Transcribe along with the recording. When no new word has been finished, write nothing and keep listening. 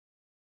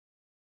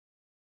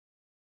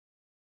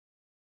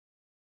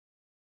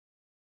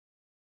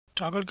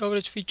Toggle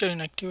coverage feature in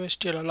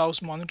Active-HDL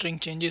allows monitoring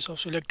changes of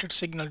selected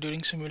signal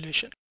during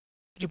simulation.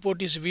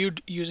 Report is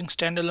viewed using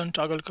standalone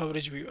toggle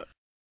coverage viewer.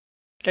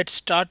 Let's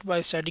start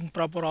by setting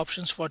proper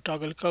options for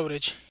toggle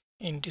coverage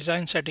in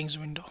Design Settings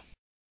window.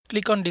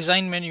 Click on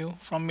Design menu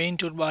from main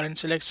toolbar and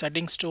select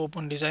Settings to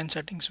open Design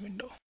Settings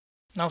window.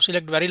 Now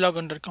select Verilog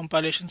under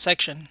Compilation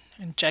section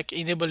and check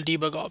Enable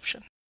Debug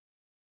option.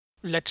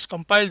 Let's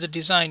compile the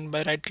design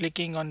by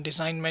right-clicking on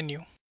Design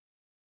menu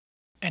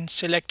and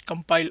select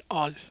Compile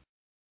All.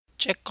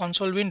 Check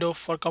console window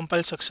for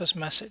compile success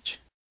message.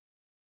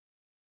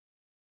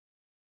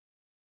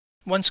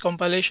 Once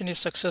compilation is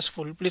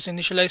successful, please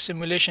initialize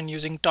simulation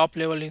using top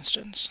level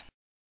instance.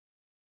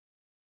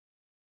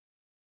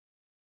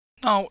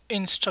 Now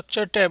in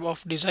Structure tab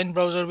of Design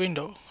Browser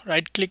window,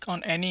 right click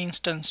on any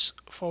instance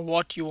for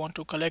what you want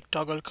to collect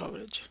toggle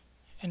coverage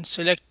and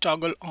select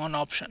Toggle On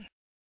option.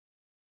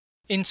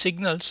 In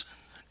Signals,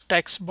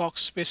 text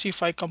box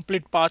specify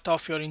complete path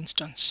of your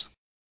instance.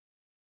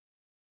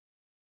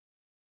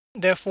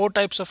 There are 4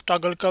 types of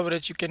toggle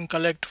coverage you can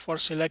collect for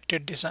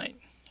selected design.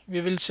 We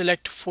will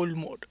select full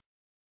mode.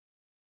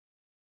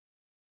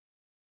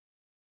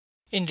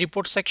 In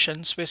report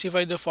section,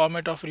 specify the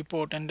format of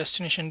report and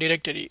destination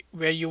directory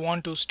where you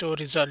want to store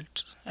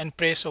results and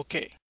press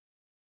OK.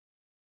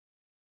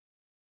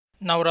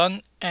 Now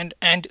run and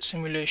end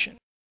simulation.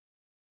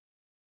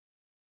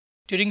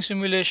 During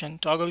simulation,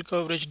 toggle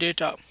coverage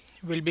data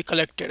will be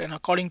collected and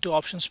according to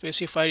options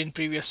specified in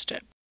previous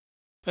step.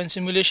 When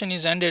simulation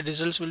is ended,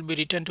 results will be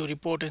returned to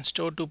report and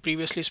stored to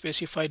previously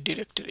specified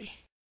directory.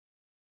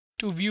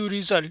 To view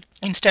result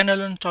in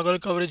standalone toggle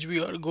coverage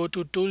viewer, go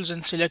to Tools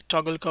and select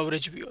Toggle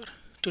Coverage Viewer.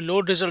 To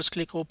load results,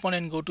 click Open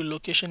and go to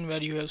location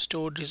where you have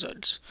stored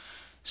results.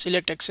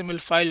 Select XML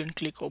file and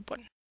click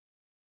Open.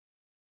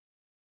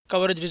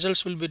 Coverage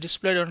results will be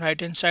displayed on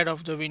right hand side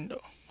of the window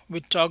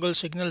with toggle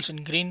signals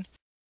in green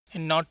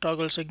and not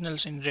toggle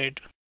signals in red.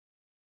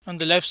 On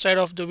the left side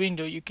of the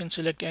window, you can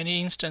select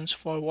any instance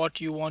for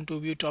what you want to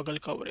view toggle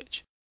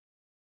coverage.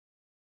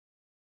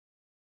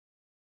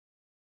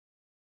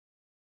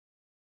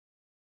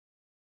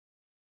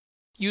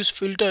 Use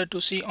filter to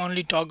see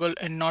only toggle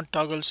and not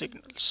toggle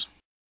signals.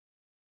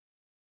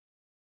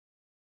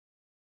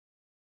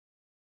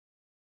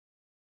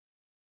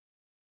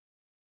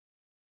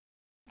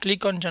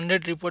 Click on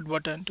Generate Report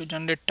button to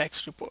generate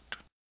text report.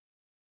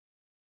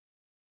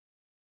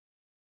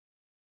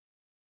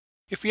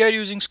 If you are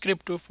using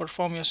script to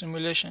perform your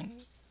simulation,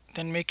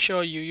 then make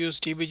sure you use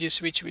dbg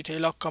switch with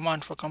alloc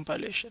command for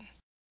compilation.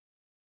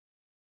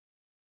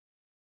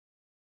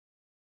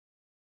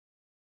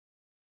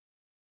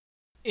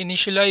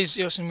 Initialize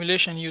your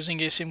simulation using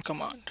asym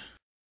command.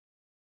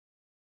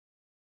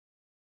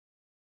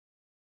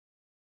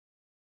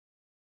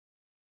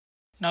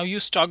 Now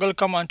use toggle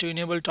command to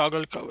enable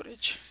toggle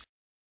coverage.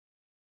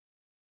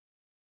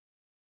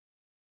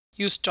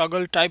 Use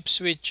toggle type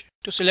switch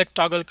to select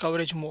toggle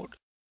coverage mode.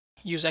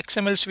 Use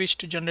XML switch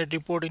to generate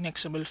report in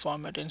XML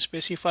format and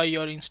specify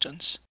your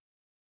instance.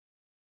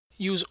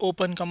 Use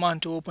open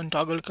command to open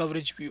toggle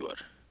coverage viewer.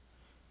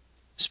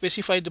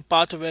 Specify the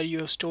path where you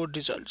have stored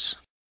results.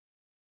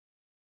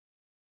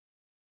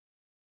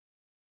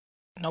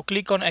 Now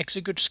click on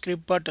Execute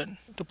Script button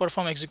to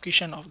perform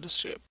execution of the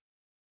script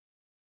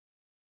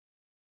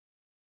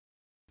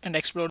and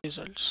explore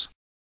results.